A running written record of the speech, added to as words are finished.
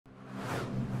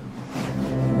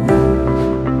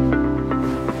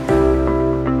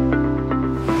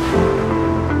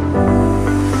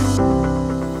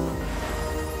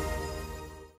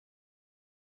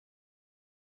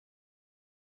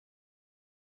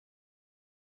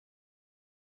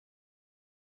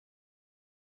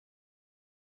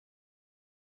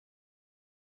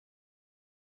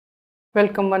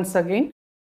Welcome once again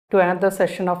to another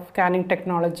session of canning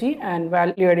technology and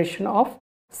value addition of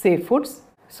seafoods.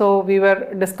 So we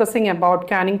were discussing about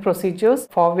canning procedures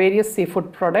for various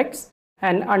seafood products,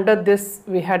 and under this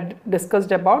we had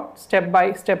discussed about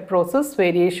step-by-step process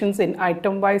variations in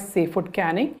item-wise seafood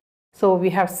canning. So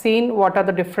we have seen what are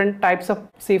the different types of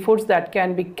seafoods that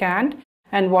can be canned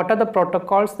and what are the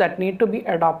protocols that need to be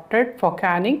adopted for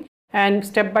canning. And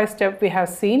step by step we have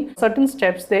seen certain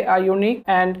steps, they are unique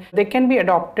and they can be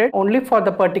adopted only for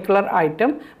the particular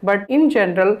item, but in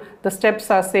general the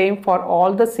steps are same for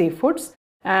all the seafoods.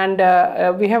 And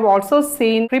we have also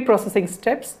seen pre-processing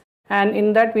steps, and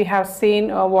in that we have seen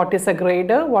what is a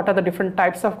grader, what are the different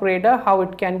types of grader, how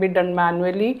it can be done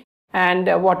manually,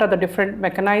 and what are the different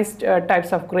mechanized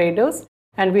types of graders.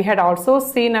 And we had also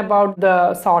seen about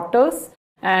the sorters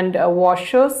and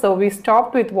washers. So we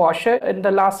stopped with washer in the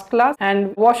last class,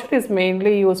 and washer is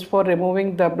mainly used for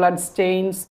removing the blood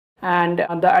stains and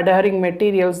the adhering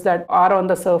materials that are on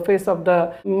the surface of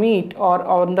the meat or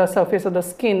on the surface of the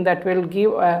skin that will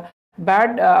give a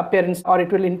bad appearance, or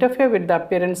it will interfere with the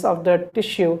appearance of the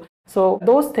tissue. So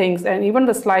those things, and even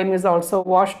the slime is also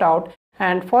washed out,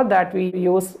 and for that we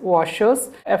use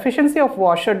washers. Efficiency of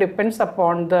washer depends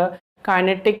upon the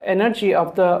kinetic energy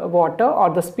of the water,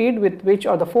 or the speed with which,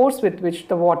 or the force with which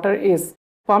the water is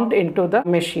pumped into the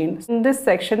machine. In this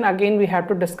section again we have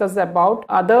to discuss about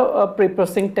other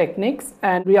pre-processing techniques,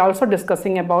 and we are also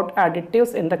discussing about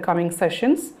additives in the coming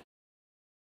sessions.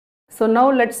 So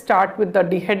now let's start with the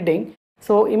deheading.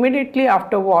 So immediately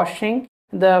after washing,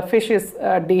 the fish is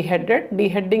deheaded.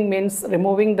 Deheading means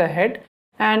removing the head,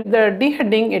 and the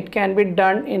deheading, it can be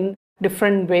done in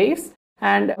different ways.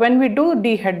 And when we do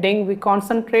deheading, we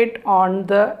concentrate on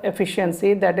the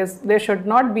efficiency, that is, there should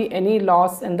not be any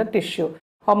loss in the tissue,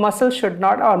 or muscle should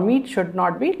not, or meat should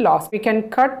not be lost. We can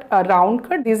cut a round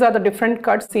cut. These are the different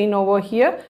cuts seen over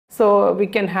here. So we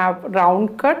can have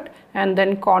round cut, and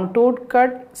then contoured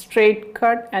cut, straight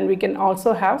cut, and we can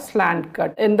also have slant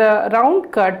cut. In the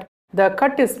round cut, the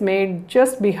cut is made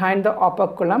just behind the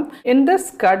operculum. In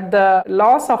this cut, the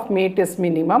loss of meat is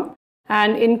minimum.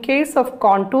 And in case of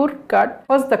contour cut,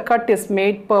 first the cut is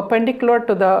made perpendicular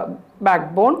to the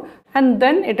backbone, and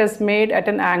then it is made at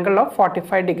an angle of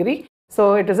 45 degrees.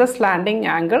 So it is a slanting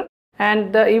angle,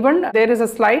 and even there is a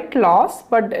slight loss,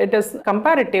 but it is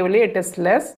comparatively it is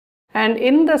less. And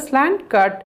in the slant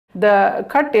cut, the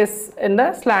cut is in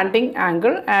the slanting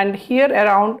angle, and here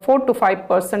around 4 to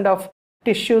 5% of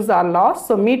tissues are lost.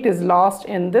 So meat is lost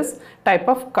in this type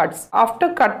of cuts.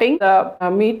 After cutting, the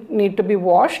meat need to be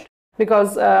washed,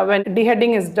 because when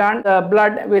deheading is done, the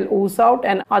blood will ooze out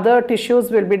and other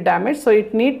tissues will be damaged. So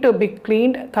it need to be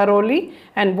cleaned thoroughly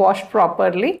and washed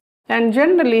properly. And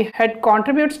generally, head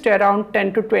contributes to around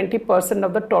 10 to 20%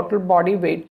 of the total body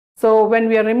weight. So when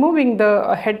we are removing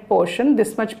the head portion,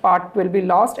 this much part will be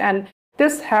lost, and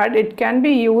this head, it can be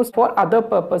used for other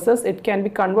purposes. It can be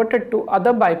converted to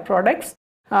other byproducts.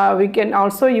 We can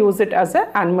also use it as an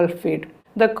animal feed.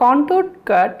 The contoured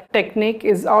cut technique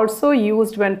is also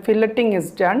used when filleting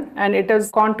is done, and it is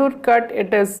contoured cut,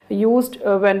 it is used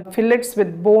when fillets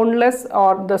with boneless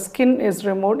or the skin is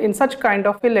removed, in such kind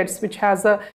of fillets which has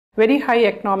a very high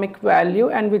economic value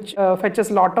and which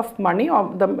fetches a lot of money, or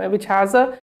which has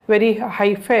a very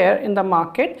high fare in the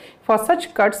market. For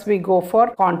such cuts we go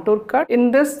for contour cut.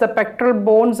 In this, the pectoral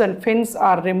bones and fins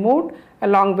are removed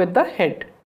along with the head.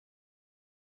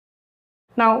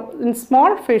 Now, in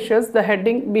small fishes, the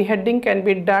beheading can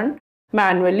be done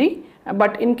manually,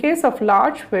 but in case of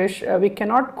large fish, we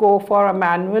cannot go for a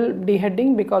manual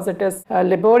deheading because it is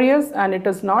laborious and it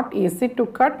is not easy to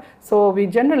cut. So we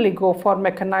generally go for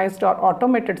mechanized or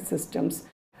automated systems.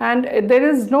 And there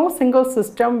is no single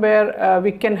system where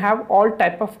we can have all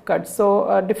type of cuts.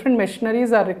 So different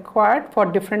machineries are required for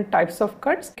different types of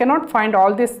cuts. Cannot find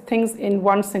all these things in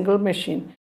one single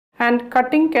machine. And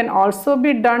cutting can also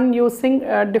be done using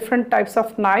different types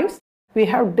of knives. We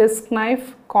have disc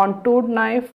knife, contoured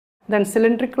knife, then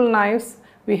cylindrical knives.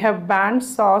 We have band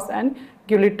saws and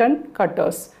guillotine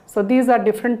cutters. So these are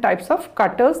different types of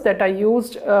cutters that are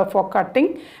used for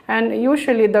cutting, and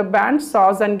usually the band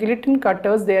saws and guillotine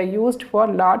cutters, they are used for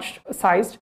large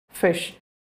sized fish.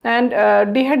 And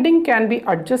deheading can be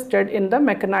adjusted in the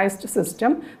mechanized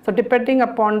system. So depending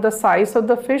upon the size of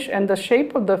the fish and the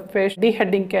shape of the fish,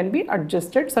 deheading can be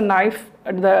adjusted. So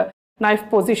the knife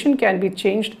position can be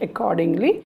changed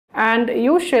accordingly. And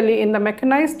usually in the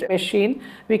mechanized machine,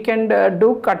 we can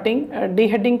do cutting.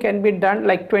 Deheading can be done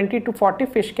like 20 to 40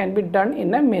 fish can be done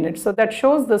in a minute. So that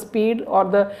shows the speed or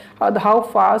the how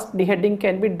fast deheading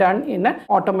can be done in an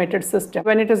automated system.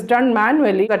 When it is done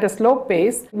manually at a slow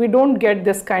pace, we don't get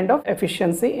this kind of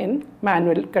efficiency in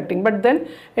manual cutting. But then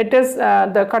it is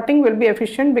the cutting will be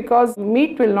efficient because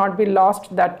meat will not be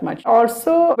lost that much.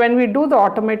 Also, when we do the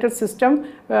automated system,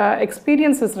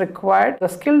 experience is required. The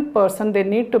skilled person, they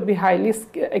need to be highly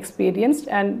experienced,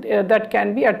 and that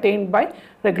can be attained by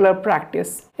regular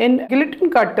practice. In guillotine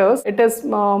cutters, it is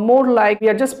more like we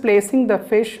are just placing the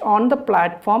fish on the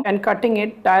platform and cutting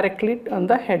it directly on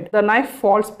the head. The knife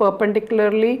falls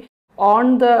perpendicularly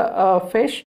on the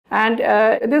fish, and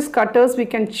these cutters we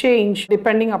can change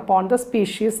depending upon the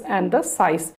species and the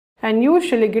size. And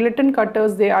usually guillotine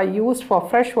cutters, they are used for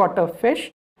freshwater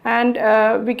fish. And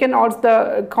we can also,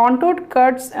 the contoured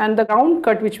cuts and the round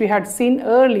cut which we had seen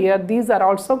earlier, these are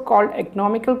also called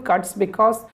economical cuts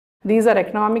because these are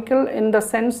economical in the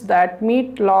sense that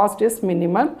meat lost is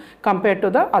minimal compared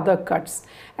to the other cuts.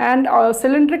 And a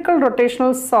cylindrical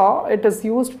rotational saw, it is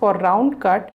used for round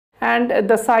cut, and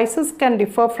the sizes can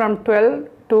differ from 12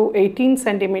 to 18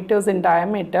 centimeters in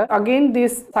diameter. Again,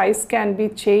 this size can be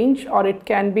changed or it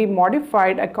can be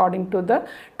modified according to the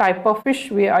type of fish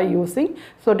we are using.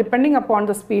 So depending upon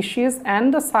the species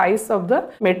and the size of the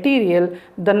material,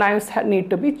 the knives need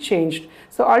to be changed.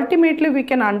 So ultimately we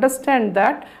can understand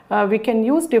that we can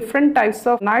use different types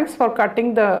of knives for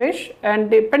cutting the fish,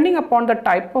 and depending upon the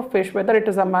type of fish, whether it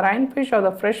is a marine fish or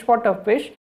the freshwater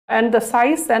fish, and the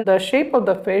size and the shape of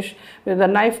the fish, the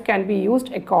knife can be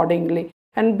used accordingly.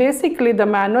 And basically the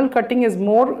manual cutting is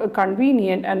more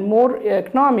convenient and more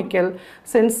economical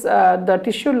since the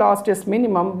tissue loss is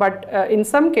minimum, but in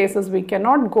some cases we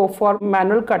cannot go for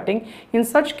manual cutting. In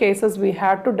such cases we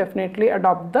have to definitely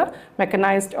adopt the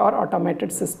mechanized or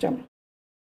automated system.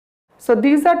 So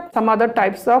these are some other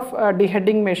types of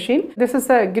deheading machine. This is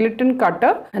a guillotine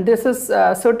cutter, and this is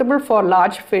suitable for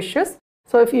large fishes.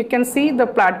 So if you can see the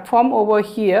platform over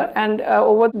here, and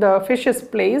over the fish is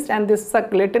placed, and this is a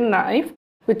guillotine knife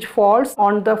which falls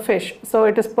on the fish. So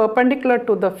it is perpendicular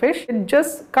to the fish. It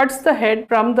just cuts the head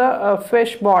from the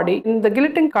fish body. In the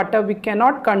guillotine cutter, we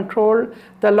cannot control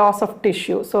the loss of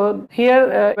tissue. So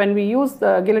here when we use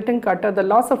the guillotine cutter, the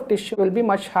loss of tissue will be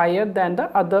much higher than the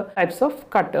other types of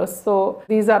cutters. So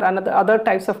these are other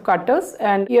types of cutters,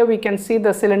 and here we can see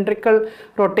the cylindrical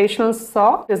rotational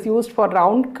saw is used for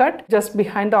round cut. Just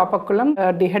behind the operculum,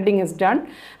 deheading is done.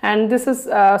 And this is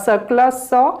a circular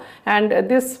saw, and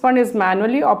this one is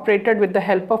manually operated with the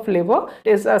help of lever.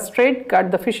 It is a straight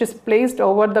cut. The fish is placed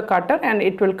over the cutter and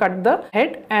it will cut the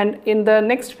head. And in the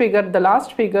next figure, the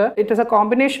last figure, it is a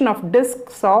combination of disc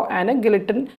saw and a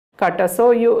guillotine cutter.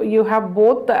 So you have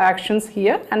both the actions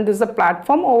here, and this is a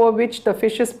platform over which the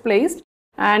fish is placed,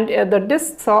 and the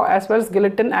disc saw as well as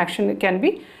guillotine action can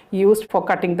be used for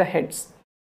cutting the heads.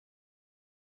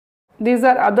 These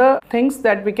are other things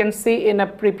that we can see in a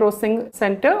pre-processing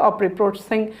center or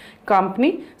pre-processing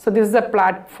company. So this is a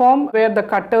platform where the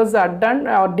cutters are done,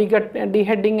 or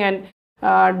deheading and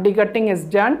degutting is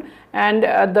done, and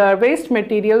the waste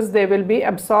materials, they will be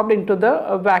absorbed into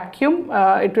the vacuum.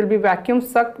 It will be vacuum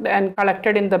sucked and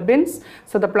collected in the bins.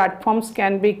 So the platforms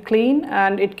can be clean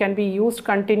and it can be used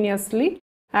continuously.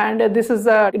 And this is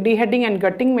a deheading and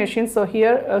gutting machine. So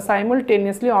here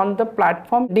simultaneously on the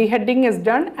platform, deheading is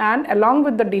done, and along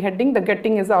with the deheading, the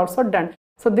gutting is also done.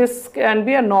 So this can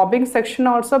be a knobbing section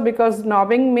also, because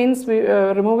knobbing means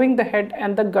removing the head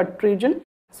and the gut region.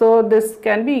 So this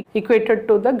can be equated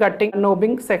to the gutting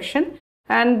knobbing section.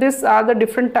 And these are the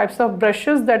different types of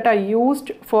brushes that are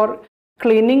used for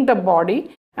cleaning the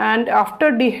body. And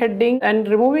after deheading and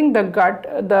removing the gut,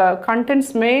 the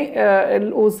contents may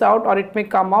ooze out, or it may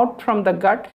come out from the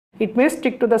gut. It may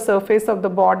stick to the surface of the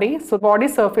body. So body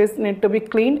surface need to be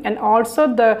cleaned, and also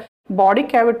the body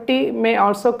cavity may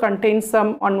also contain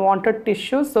some unwanted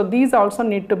tissues. So these also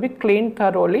need to be cleaned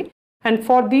thoroughly. And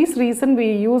for these reason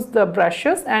we use the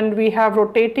brushes, and we have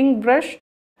rotating brush.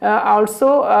 We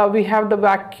have the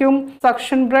vacuum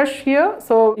suction brush here.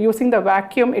 So using the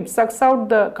vacuum, it sucks out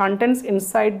the contents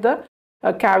inside the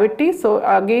cavity. So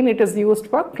again, it is used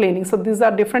for cleaning. So these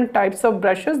are different types of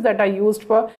brushes that are used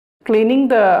for cleaning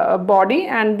the body,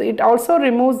 and it also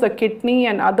removes the kidney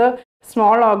and other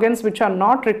small organs which are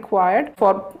not required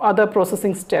for other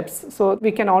processing steps. So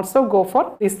we can also go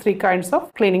for these three kinds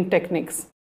of cleaning techniques.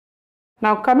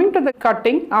 Now coming to the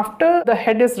cutting, after the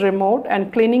head is removed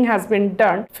and cleaning has been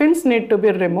done, fins need to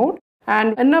be removed.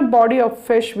 And in a body of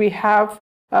fish, we have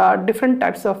different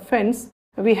types of fins.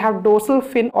 We have dorsal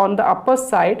fin on the upper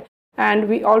side, and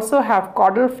we also have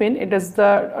caudal fin. It is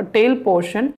the tail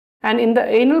portion, and in the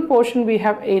anal portion we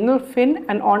have anal fin,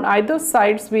 and on either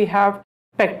sides we have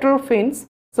pectoral fins.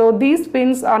 So these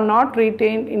fins are not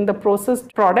retained in the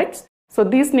processed products, so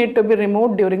these need to be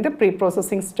removed during the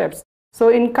pre-processing steps. So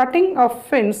in cutting of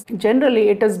fins, generally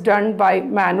it is done by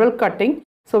manual cutting.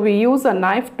 So we use a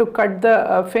knife to cut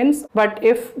the fins, but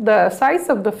if the size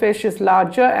of the fish is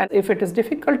larger and if it is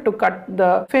difficult to cut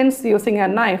the fins using a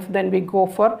knife, then we go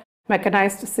for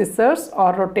mechanized scissors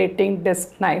or rotating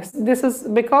disc knives. This is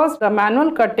because the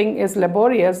manual cutting is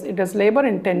laborious, it is labor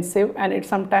intensive, and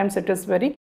sometimes it is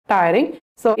very tiring.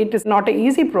 So it is not an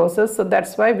easy process, so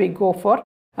that's why we go for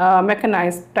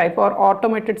mechanized type or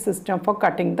automated system for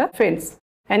cutting the fins.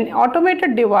 An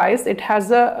automated device, it has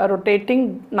a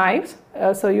rotating knife,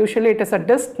 so usually it is a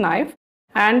disc knife,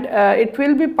 and it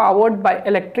will be powered by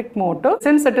electric motor.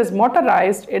 Since it is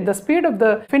motorized, the speed of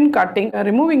the fin cutting,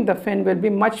 removing the fin, will be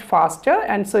much faster,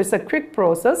 and so it's a quick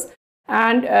process.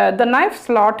 And the knife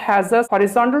slot has a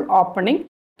horizontal opening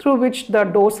through which the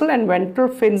dorsal and ventral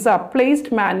fins are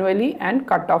placed manually and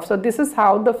cut off. So this is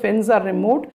how the fins are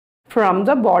removed from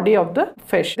the body of the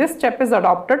fish. This step is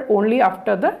adopted only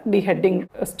after the deheading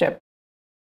step.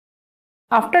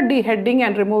 After deheading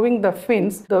and removing the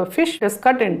fins, the fish is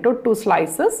cut into two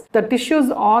slices. The tissues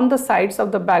on the sides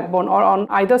of the backbone or on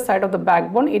either side of the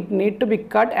backbone, it need to be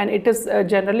cut, and it is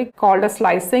generally called a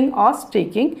slicing or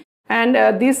steaking.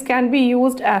 And these can be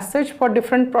used as such for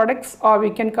different products, or we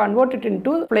can convert it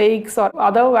into flakes or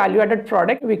other value-added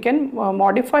product. We can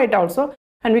modify it also.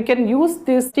 And we can use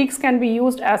these steaks can be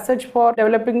used as such for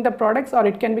developing the products, or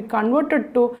it can be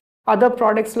converted to other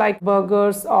products like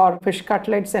burgers or fish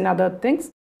cutlets and other things.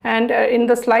 And in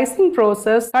the slicing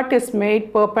process, cut is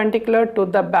made perpendicular to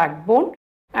the backbone,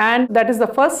 and that is the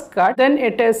first cut. Then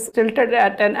it is tilted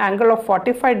at an angle of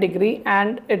 45 degrees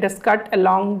and it is cut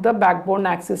along the backbone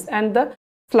axis, and the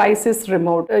slice is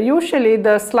removed. Usually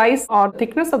the slice or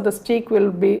thickness of the steak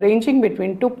will be ranging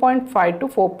between 2.5 to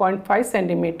 4.5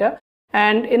 centimeter.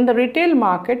 And in the retail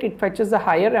market, it fetches a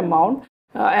higher amount.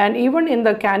 And even in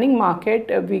the canning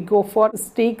market, we go for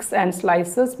steaks and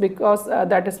slices because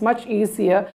that is much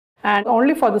easier. And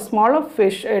only for the smaller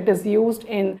fish, it is used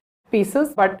in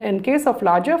pieces. But in case of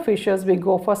larger fishes, we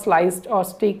go for sliced or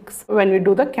steaks when we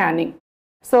do the canning.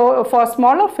 So for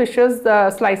smaller fishes, the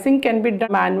slicing can be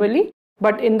done manually.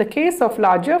 But in the case of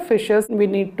larger fishes, we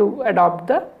need to adopt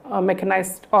the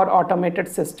mechanized or automated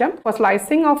system. For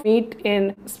slicing of meat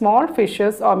in small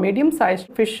fishes or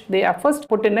medium-sized fish, they are first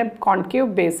put in a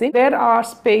concave basin. There are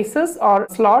spaces or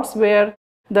slots where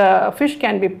the fish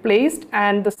can be placed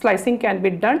and the slicing can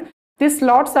be done. These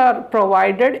slots are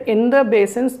provided in the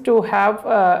basins to have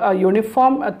a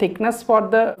uniform thickness for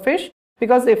the fish.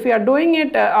 Because if we are doing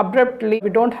it abruptly, we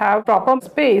don't have proper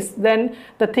space, then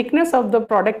the thickness of the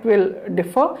product will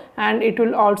differ, and it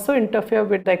will also interfere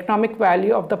with the economic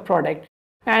value of the product.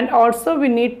 And also we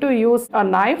need to use a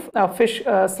knife, a fish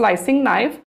slicing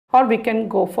knife, or we can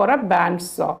go for a band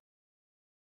saw.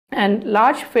 And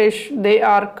large fish, they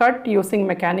are cut using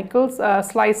mechanical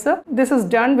slicer. This is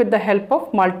done with the help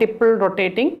of multiple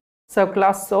rotating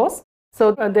circular saws.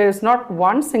 So there is not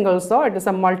one single saw, it is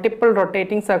a multiple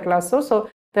rotating circular saw. So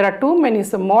there are too many,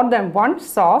 so more than one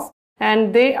saws,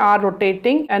 and they are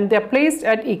rotating and they are placed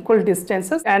at equal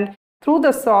distances, and through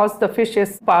the saws the fish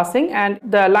is passing, and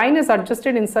the line is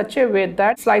adjusted in such a way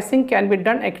that slicing can be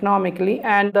done economically.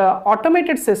 And the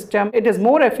automated system, it is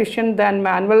more efficient than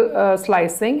manual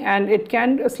slicing, and it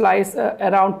can slice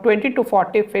around 20 to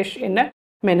 40 fish in a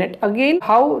minute. Again,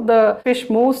 how the fish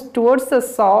moves towards the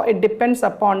saw, it depends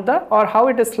upon or how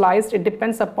it is sliced, it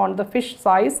depends upon the fish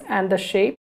size and the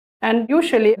shape. And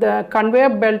usually the conveyor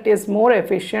belt is more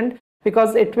efficient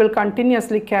because it will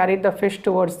continuously carry the fish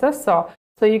towards the saw.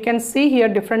 So you can see here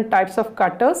different types of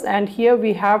cutters, and here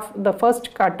we have the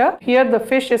first cutter. Here the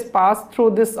fish is passed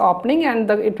through this opening and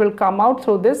it will come out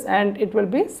through this and it will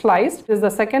be sliced. This is the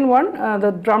second one,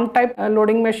 the drum type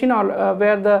loading machine, or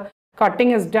where the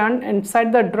cutting is done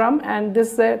inside the drum, and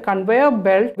this is a conveyor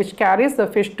belt which carries the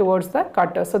fish towards the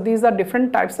cutter. So these are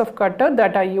different types of cutter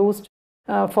that are used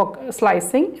for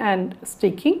slicing and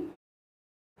steaking.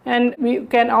 And we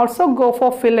can also go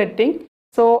for filleting.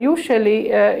 So usually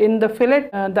in the fillet,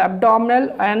 the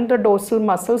abdominal and the dorsal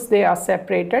muscles, they are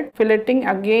separated. Filleting,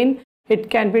 again, it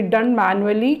can be done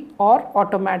manually or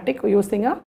automatic using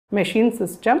a machine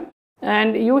system.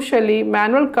 And usually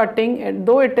manual cutting,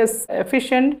 though it is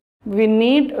efficient, we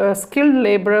need skilled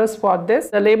laborers for this.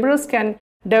 The laborers can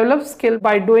develop skill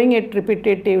by doing it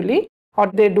repetitively, or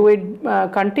they do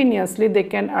it continuously. They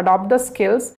can adopt the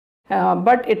skills,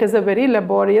 but it is a very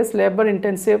laborious,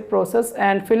 labor-intensive process,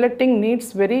 and filleting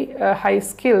needs very high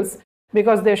skills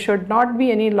because there should not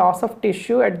be any loss of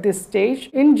tissue at this stage.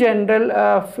 In general,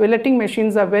 filleting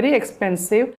machines are very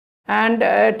expensive, and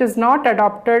it is not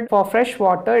adopted for fresh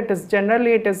water. It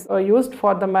is used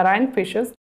for the marine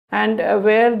fishes, and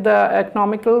where the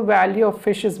economical value of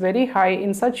fish is very high.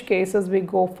 In such cases, we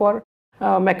go for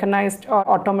mechanized or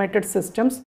automated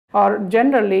systems, or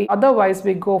generally otherwise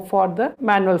we go for the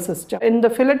manual system. In the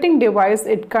filleting device,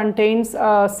 it contains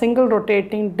a single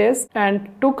rotating disc and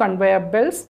 2 conveyor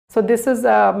belts. So this is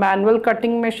a manual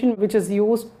cutting machine which is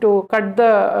used to cut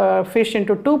the fish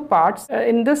into 2 parts.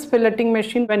 In this filleting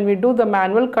machine, when we do the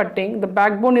manual cutting, the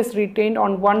backbone is retained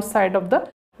on one side of the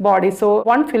body. So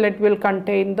one fillet will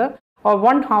contain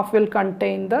one half will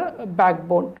contain the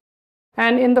backbone.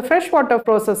 And in the freshwater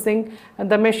processing,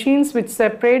 the machines which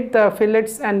separate the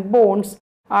fillets and bones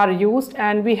are used,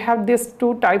 and we have these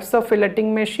 2 types of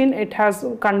filleting machine. It has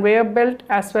conveyor belt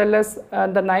as well as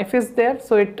the knife is there,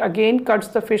 so it again cuts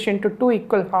the fish into 2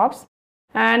 equal halves.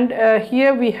 And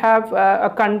here we have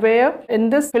a conveyor in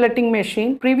this filleting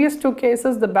machine. Previous 2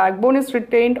 cases, the backbone is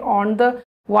retained on the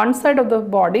one side of the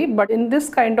body, but in this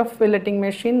kind of filleting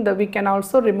machine, we can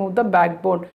also remove the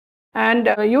backbone.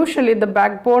 And usually the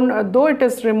backbone, though it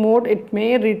is removed, it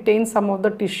may retain some of the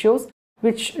tissues,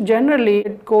 which generally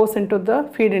it goes into the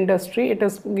feed industry. It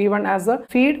is given as a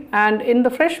feed. And in the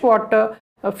freshwater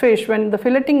fish, when the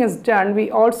filleting is done,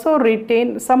 we also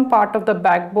retain some part of the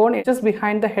backbone just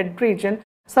behind the head region.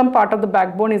 Some part of the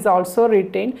backbone is also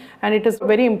retained, and it is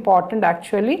very important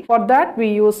actually. For that, we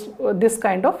use this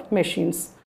kind of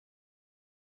machines.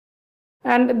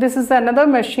 And this is another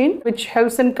machine which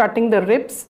helps in cutting the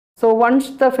ribs. So once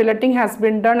the filleting has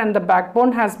been done and the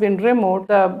backbone has been removed,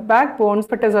 the backbone,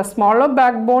 if it is a smaller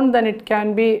backbone, then it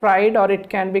can be fried or it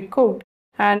can be cooked,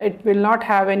 and it will not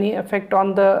have any effect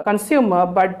on the consumer.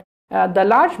 But the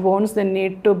large bones, they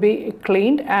need to be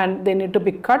cleaned and they need to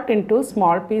be cut into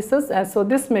small pieces. And so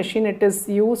this machine, it is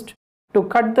used to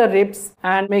cut the ribs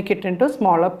and make it into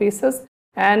smaller pieces.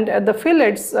 And the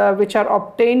fillets which are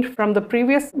obtained from the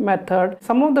previous method,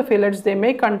 some of the fillets, they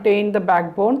may contain the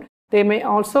backbone. They may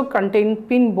also contain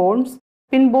pin bones.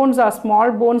 Pin bones are small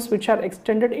bones which are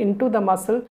extended into the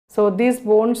muscle. So these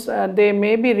bones, they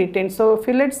may be retained. So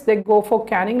fillets, they go for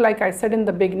canning. Like I said in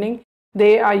the beginning,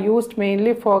 they are used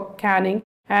mainly for canning.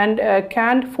 And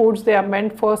canned foods, they are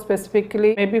meant for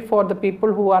specifically maybe for the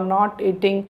people who are not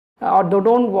eating or they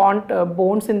don't want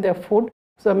bones in their food.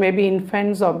 So maybe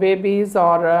infants or babies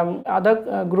or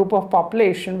other group of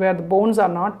population where the bones are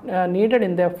not needed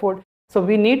in their food. So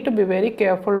we need to be very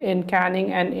careful in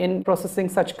canning and in processing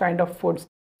such kind of foods.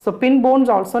 So pin bones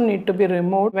also need to be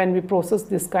removed when we process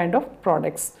this kind of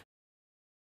products.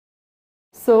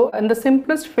 So in the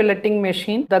simplest filleting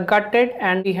machine, the gutted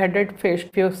and beheaded fish,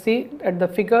 if you see at the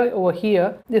figure over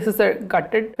here, this is a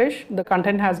gutted fish. The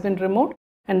content has been removed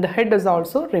and the head is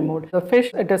also removed. The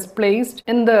fish, it is placed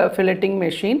in the filleting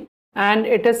machine and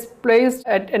it is placed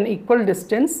at an equal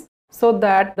distance, so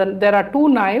that there are 2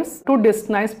 knives, 2 disc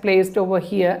knives placed over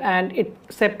here, and it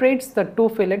separates the 2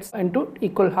 fillets into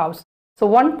equal halves. So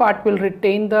one part will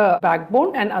retain the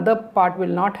backbone and other part will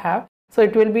not have. So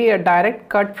it will be a direct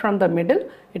cut from the middle.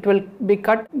 It will be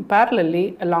cut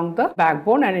parallelly along the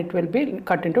backbone and it will be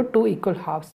cut into 2 equal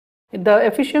halves. The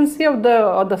efficiency of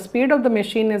the speed of the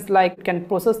machine is like can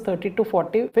process 30 to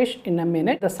 40 fish in a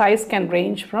minute. The size can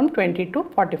range from 20 to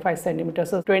 45 centimeters.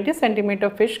 So 20 centimeter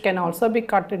fish can also be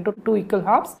cut into 2 equal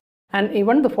halves, and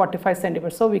even the 45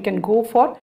 centimeters. So we can go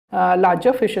for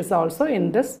larger fishes also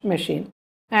in this machine.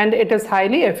 And it is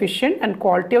highly efficient and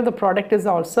quality of the product is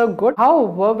also good.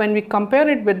 However, when we compare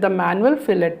it with the manual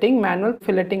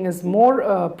filleting is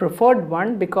more preferred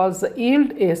one because the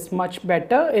yield is much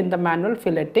better in the manual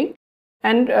filleting.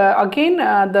 And again,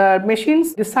 the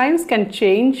machine's designs can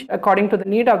change according to the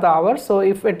need of the hour. So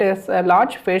if it is a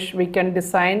large fish, we can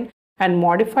design and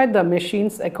modify the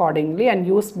machines accordingly and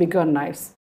use bigger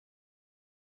knives.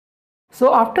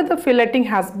 So after the filleting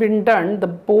has been done, the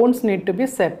bones need to be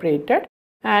separated.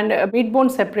 And meat bone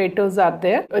separators are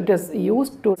there. It is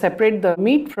used to separate the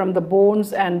meat from the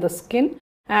bones and the skin.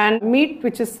 And meat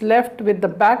which is left with the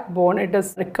backbone, it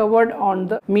is recovered on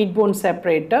the meat bone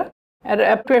separator. And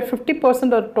up to 50% of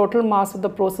the total mass of the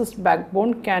processed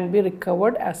backbone can be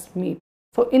recovered as meat.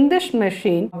 So in this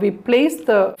machine, we place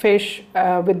the fish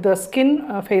with the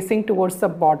skin facing towards the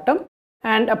bottom,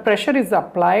 and a pressure is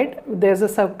applied. There's a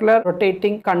circular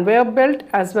rotating conveyor belt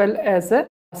as well as a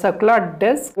circular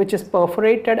disc which is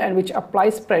perforated and which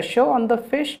applies pressure on the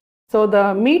fish. So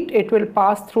the meat, it will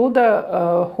pass through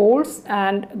the holes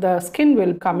and the skin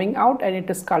will coming out and it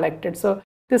is collected. So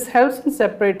This helps in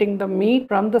separating the meat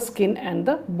from the skin and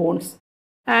the bones.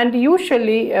 And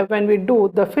usually when we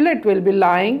do, the fillet will be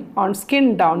lying on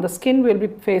skin down. The skin will be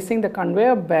facing the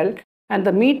conveyor belt and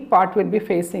the meat part will be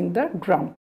facing the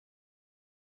drum.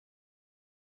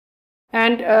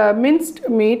 And minced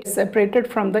meat is separated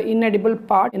from the inedible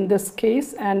part in this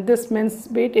case, and this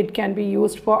minced meat, it can be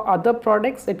used for other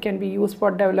products. It can be used for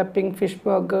developing fish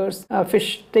burgers,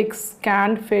 fish sticks,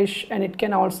 canned fish, and it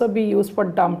can also be used for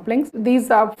dumplings. These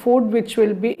are food which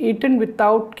will be eaten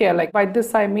without care. Like by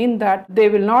this I mean that they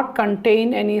will not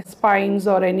contain any spines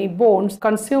or any bones.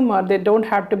 Consumer, they don't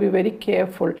have to be very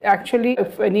careful. Actually,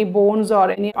 if any bones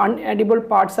or any unedible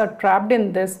parts are trapped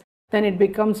in this, then it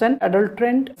becomes an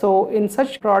adulterant. So in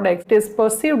such products, it is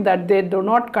perceived that they do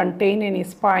not contain any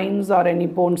spines or any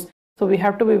bones. So we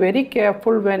have to be very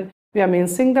careful when we are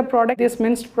mincing the product. This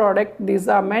minced product, these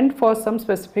are meant for some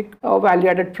specific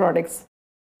value-added products.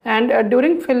 And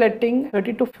during filleting,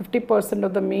 30 to 50%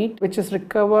 of the meat which is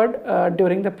recovered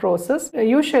during the process.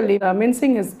 Usually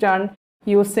mincing is done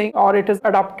using, or it is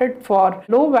adopted for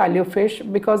low value fish,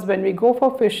 because when we go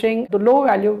for fishing, the low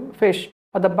value fish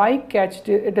or the bycatch,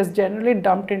 it is generally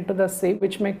dumped into the sea,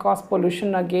 which may cause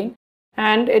pollution again,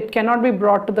 and it cannot be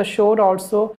brought to the shore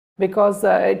also, because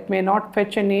it may not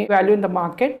fetch any value in the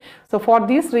market. So for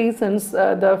these reasons,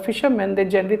 the fishermen, they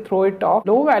generally throw it off.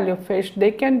 Low value fish,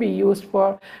 they can be used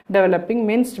for developing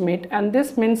minced meat, and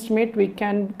this minced meat we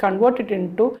can convert it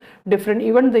into different,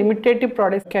 even the imitative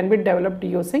products can be developed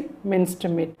using minced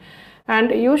meat.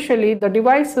 And usually the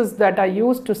devices that are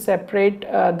used to separate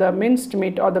the minced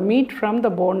meat or the meat from the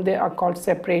bone, they are called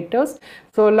separators.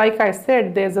 So like I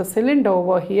said, there's a cylinder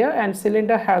over here, and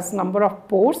cylinder has number of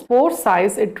pores. Pore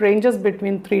size, it ranges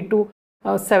between 3 to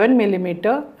 7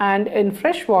 millimeter, and in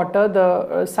fresh water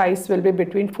the size will be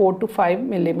between 4 to 5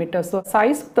 millimeters. So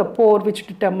size of the pore which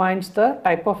determines the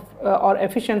type of or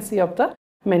efficiency of the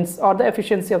mince or the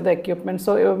efficiency of the equipment.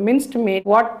 So minced meat,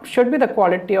 what should be the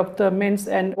quality of the mince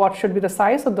and what should be the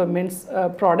size of the mince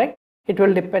product, it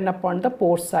will depend upon the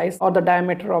pore size or the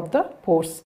diameter of the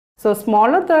pores. So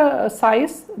smaller the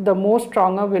size, the more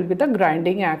stronger will be the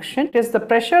grinding action. It is the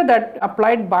pressure that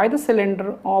applied by the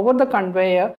cylinder over the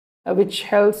conveyor which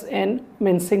helps in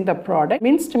mincing the product.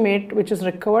 Minced meat which is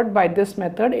recovered by this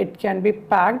method, it can be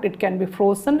packed, it can be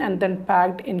frozen and then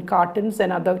packed in cartons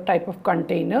and other type of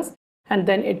containers, and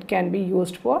then it can be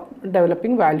used for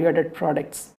developing value-added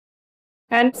products.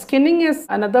 And skinning is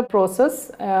another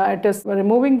process. It is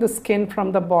removing the skin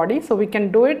from the body. So we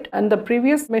can do it in the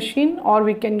previous machine, or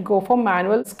we can go for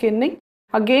manual skinning.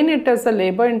 Again, it is a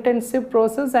labor-intensive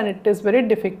process and it is very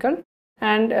difficult.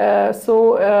 And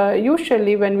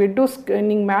usually when we do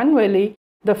skinning manually,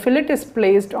 the fillet is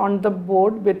placed on the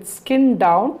board with skin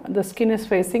down. The skin is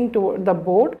facing to the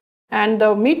board, and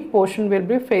the meat portion will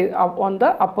be up on the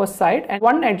upper side, and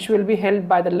one edge will be held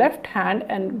by the left hand,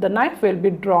 and the knife will be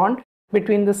drawn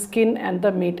between the skin and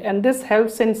the meat, and this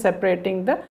helps in separating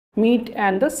the meat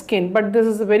and the skin. But this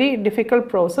is a very difficult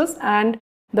process, and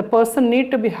the person need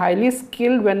to be highly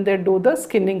skilled when they do the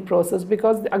skinning process,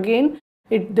 because again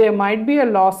there might be a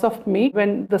loss of meat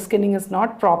when the skinning is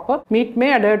not proper. Meat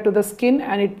may adhere to the skin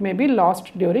and it may be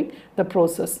lost during the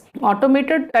process.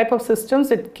 Automated type of systems,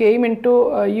 it came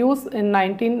into use in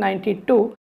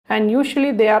 1992, and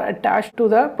usually they are attached to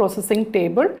the processing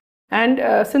table,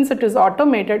 and since it is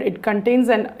automated, it contains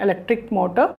an electric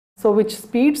motor, so which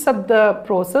speeds up the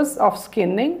process of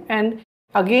skinning. And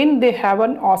again, they have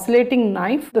an oscillating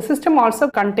knife. The system also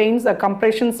contains a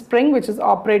compression spring which is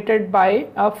operated by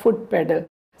a foot pedal.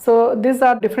 So these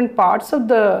are different parts of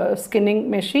the skinning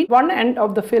machine. One end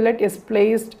of the fillet is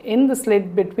placed in the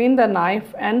slit between the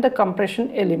knife and the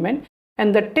compression element,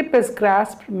 and the tip is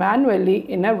grasped manually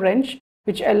in a wrench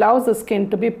which allows the skin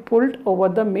to be pulled over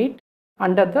the meat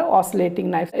under the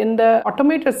oscillating knife. In the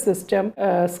automated system,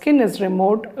 skin is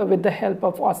removed with the help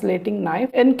of oscillating knife.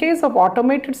 In case of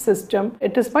automated system,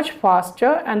 it is much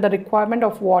faster and the requirement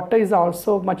of water is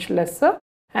also much lesser,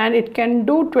 and it can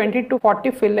do 20 to 40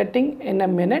 filleting in a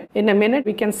minute. In a minute,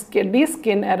 we can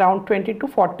de-skin around 20 to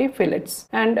 40 fillets.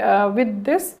 And with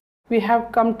this, we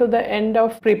have come to the end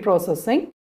of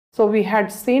pre-processing. So we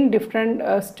had seen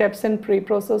different steps in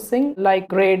pre-processing like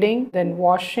grading, then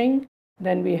washing.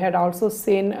 Then we had also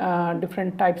seen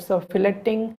different types of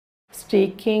filleting,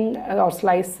 steaking or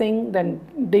slicing, then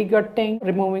degutting,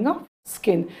 removing of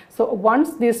skin. So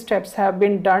once these steps have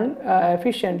been done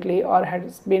efficiently or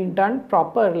has been done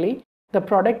properly, the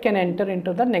product can enter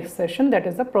into the next session, that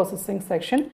is the processing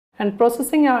section. And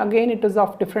processing, again, it is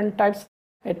of different types.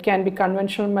 It can be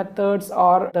conventional methods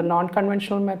or the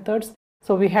non-conventional methods.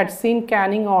 So we had seen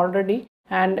canning already,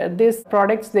 and these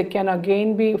products, they can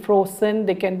again be frozen,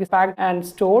 they can be packed and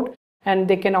stored, and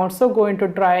they can also go into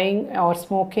drying or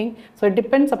smoking. So it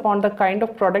depends upon the kind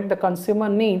of product the consumer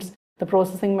needs. The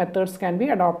processing methods can be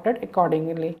adopted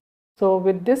accordingly. So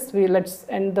with this, let's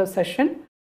end the session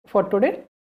for today.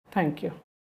 Thank you.